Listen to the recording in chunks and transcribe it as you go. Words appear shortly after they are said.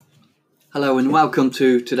Hello and welcome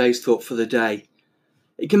to today's thought for the day.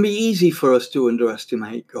 It can be easy for us to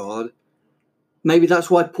underestimate God. Maybe that's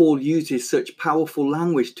why Paul uses such powerful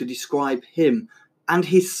language to describe him and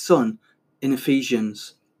his son in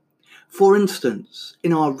Ephesians. For instance,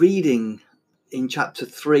 in our reading in chapter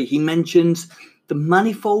 3, he mentions the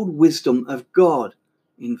manifold wisdom of God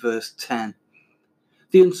in verse 10,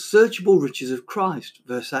 the unsearchable riches of Christ,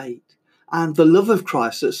 verse 8, and the love of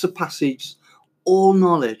Christ that surpasses all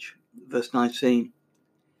knowledge, verse 19.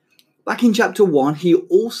 Back in chapter 1, he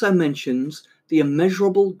also mentions the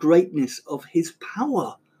immeasurable greatness of his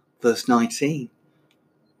power, verse 19.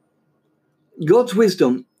 God's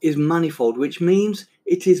wisdom is manifold, which means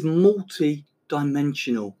it is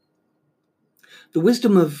multi-dimensional. The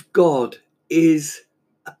wisdom of God is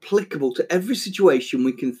applicable to every situation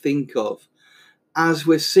we can think of, as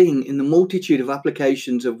we're seeing in the multitude of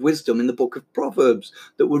applications of wisdom in the book of Proverbs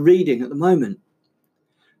that we're reading at the moment.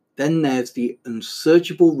 Then there's the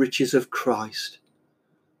unsearchable riches of Christ.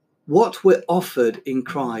 What we're offered in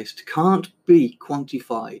Christ can't be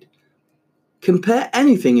quantified. Compare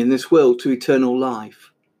anything in this world to eternal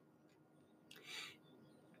life.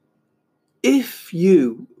 If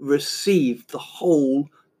you receive the whole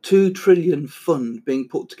 2 trillion fund being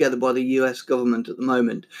put together by the US government at the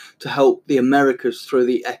moment to help the Americas through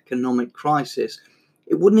the economic crisis,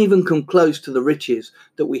 it wouldn't even come close to the riches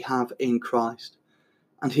that we have in Christ.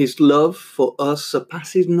 And his love for us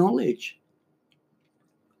surpasses knowledge.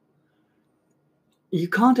 You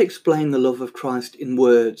can't explain the love of Christ in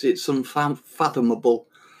words. It's unfathomable.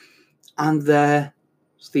 And there's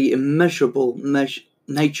the immeasurable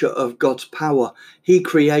nature of God's power. He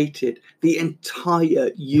created the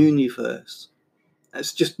entire universe.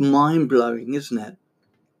 It's just mind-blowing, isn't it?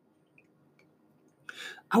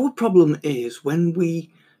 Our problem is when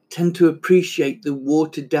we tend to appreciate the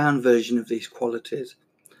watered-down version of these qualities.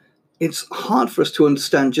 It's hard for us to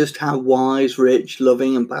understand just how wise, rich,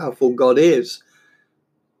 loving, and powerful God is.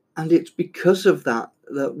 And it's because of that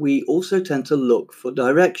we also tend to look for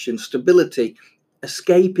direction, stability,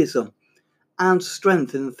 escapism, and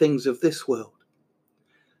strength in the things of this world.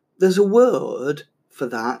 There's a word for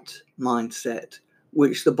that mindset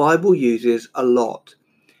which the Bible uses a lot,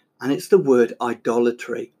 and it's the word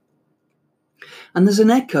idolatry. And there's an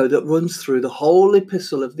echo that runs through the whole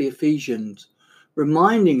epistle of the Ephesians,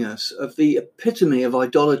 reminding us of the epitome of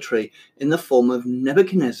idolatry in the form of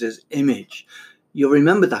Nebuchadnezzar's image. You'll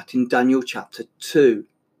remember that in Daniel chapter 2.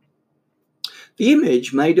 The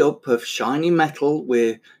image, made up of shiny metal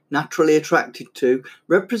we're naturally attracted to,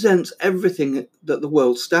 represents everything that the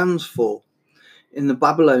world stands for. In the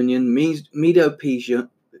Babylonian, Medo-Persian,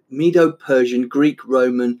 Greek,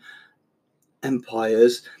 Roman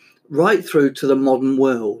empires, right through to the modern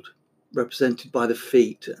world, represented by the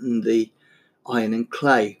feet and the iron and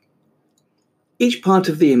clay. Each part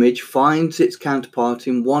of the image finds its counterpart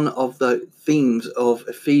in one of the themes of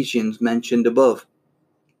Ephesians mentioned above.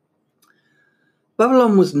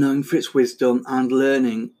 Babylon was known for its wisdom and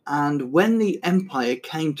learning, and when the empire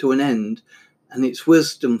came to an end and its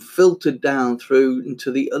wisdom filtered down through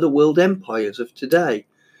into the other world empires of today,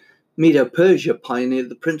 Medo-Persia pioneered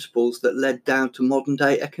the principles that led down to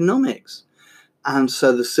modern-day economics. And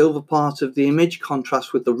so the silver part of the image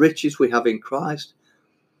contrasts with the riches we have in Christ.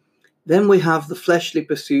 Then we have the fleshly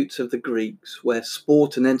pursuits of the Greeks, where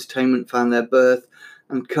sport and entertainment found their birth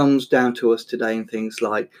and comes down to us today in things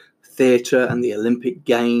like theatre and the Olympic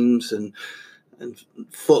Games and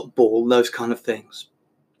football, those kind of things.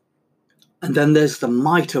 And then there's the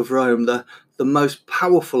might of Rome, the most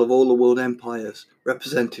powerful of all the world empires,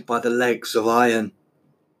 represented by the legs of iron.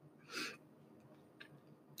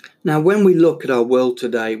 Now, when we look at our world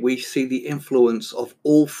today, we see the influence of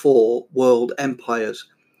all 4 world empires.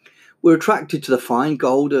 We're attracted to the fine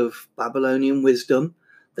gold of Babylonian wisdom,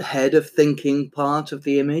 the head of thinking part of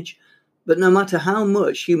the image. But no matter how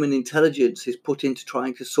much human intelligence is put into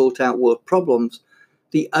trying to sort out world problems,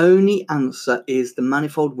 the only answer is the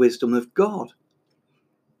manifold wisdom of God.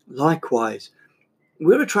 Likewise,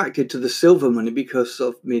 we're attracted to the silver money because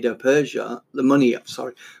of Medo-Persia,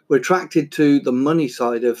 We're attracted to the money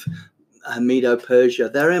side of Medo-Persia.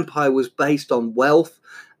 Their empire was based on wealth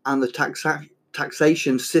and the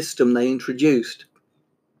taxation system they introduced.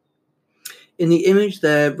 In the image,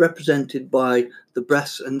 they're represented by the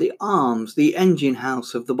breasts and the arms, the engine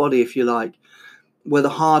house of the body, if you like, where the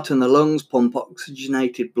heart and the lungs pump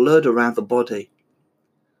oxygenated blood around the body.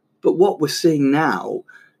 But what we're seeing now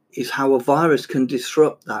is how a virus can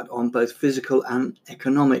disrupt that on both physical and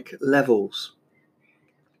economic levels.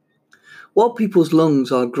 While people's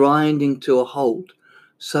lungs are grinding to a halt,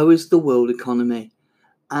 so is the world economy,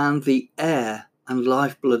 and the air and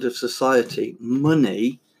lifeblood of society,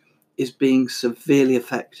 money, is being severely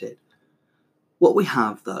affected. What we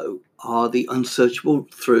have, though, are the unsearchable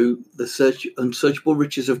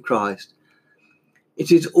riches of Christ.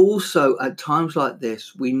 It is also at times like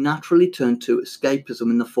this we naturally turn to escapism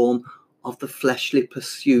in the form of the fleshly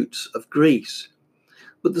pursuits of Greece.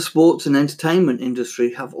 But the sports and entertainment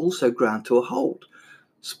industry have also ground to a halt.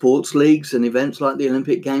 Sports leagues and events like the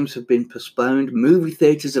Olympic Games have been postponed, movie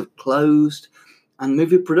theatres have closed, and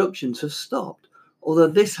movie productions have stopped. Although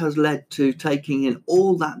this has led to taking in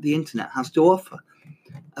all that the internet has to offer,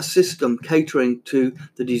 a system catering to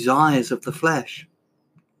the desires of the flesh.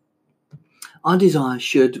 Our desire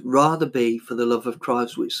should rather be for the love of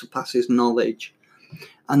Christ, which surpasses knowledge.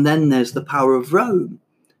 And then there's the power of Rome,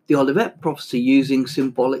 the Olivet prophecy using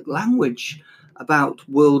symbolic language about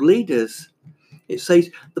world leaders. It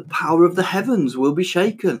says, the power of the heavens will be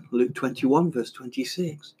shaken, Luke 21, verse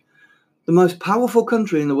 26. The most powerful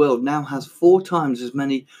country in the world now has 4 times as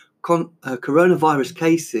many coronavirus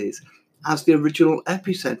cases as the original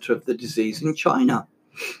epicenter of the disease in China.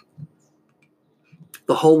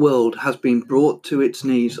 The whole world has been brought to its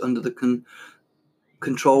knees under the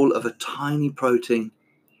control of a tiny protein.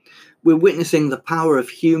 We're witnessing the power of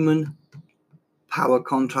human power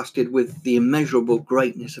contrasted with the immeasurable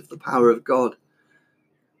greatness of the power of God.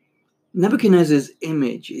 Nebuchadnezzar's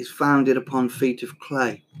image is founded upon feet of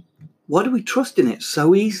clay. Why do we trust in it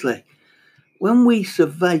so easily? When we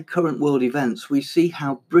survey current world events, we see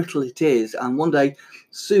how brittle it is, and one day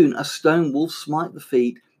soon a stone will smite the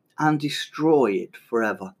feet and destroy it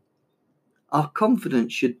forever. Our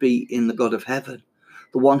confidence should be in the God of heaven,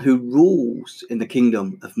 the one who rules in the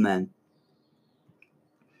kingdom of men.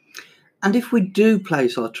 And if we do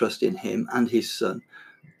place our trust in him and his Son,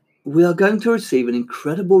 we are going to receive an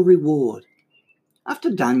incredible reward.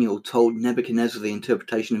 After Daniel told Nebuchadnezzar the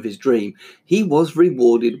interpretation of his dream, he was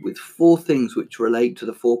rewarded with 4 things which relate to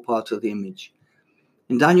the 4 parts of the image.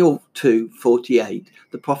 In Daniel 2:48,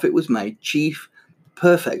 the prophet was made chief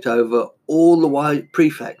prefect over all the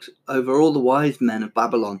wise men of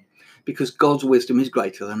Babylon, because God's wisdom is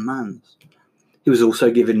greater than man's. He was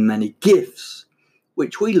also given many gifts,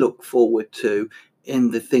 which we look forward to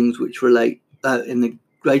in the things which relate in the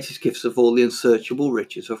greatest gifts of all, the unsearchable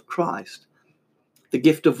riches of Christ. The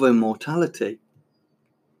gift of immortality.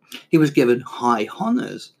 He was given high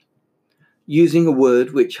honours, using a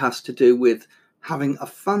word which has to do with having a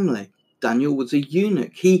family. Daniel was a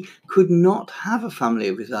eunuch. He could not have a family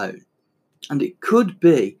of his own. And it could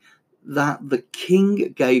be that the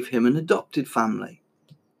king gave him an adopted family.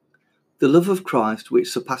 The love of Christ,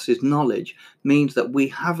 which surpasses knowledge, means that we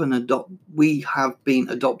have been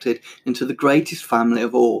adopted into the greatest family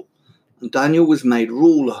of all. And Daniel was made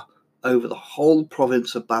ruler over the whole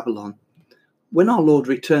province of Babylon. When our Lord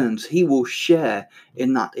returns, he will share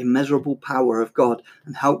in that immeasurable power of God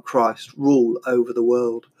and help Christ rule over the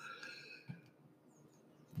world.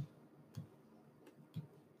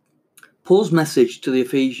 Paul's message to the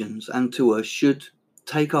Ephesians and to us should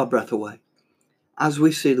take our breath away. As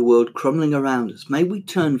we see the world crumbling around us, may we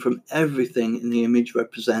turn from everything in the image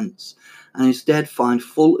represents and instead find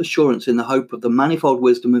full assurance in the hope of the manifold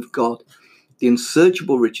wisdom of God, the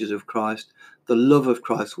unsearchable riches of Christ, the love of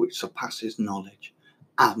Christ which surpasses knowledge,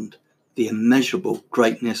 and the immeasurable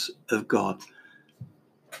greatness of God.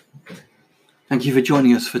 Thank you for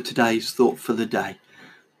joining us for today's Thought for the Day.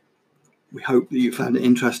 We hope that you found it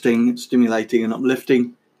interesting, stimulating and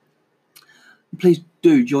uplifting. Please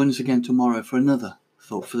do join us again tomorrow for another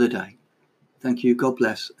Thought for the Day. Thank you, God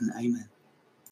bless, and amen.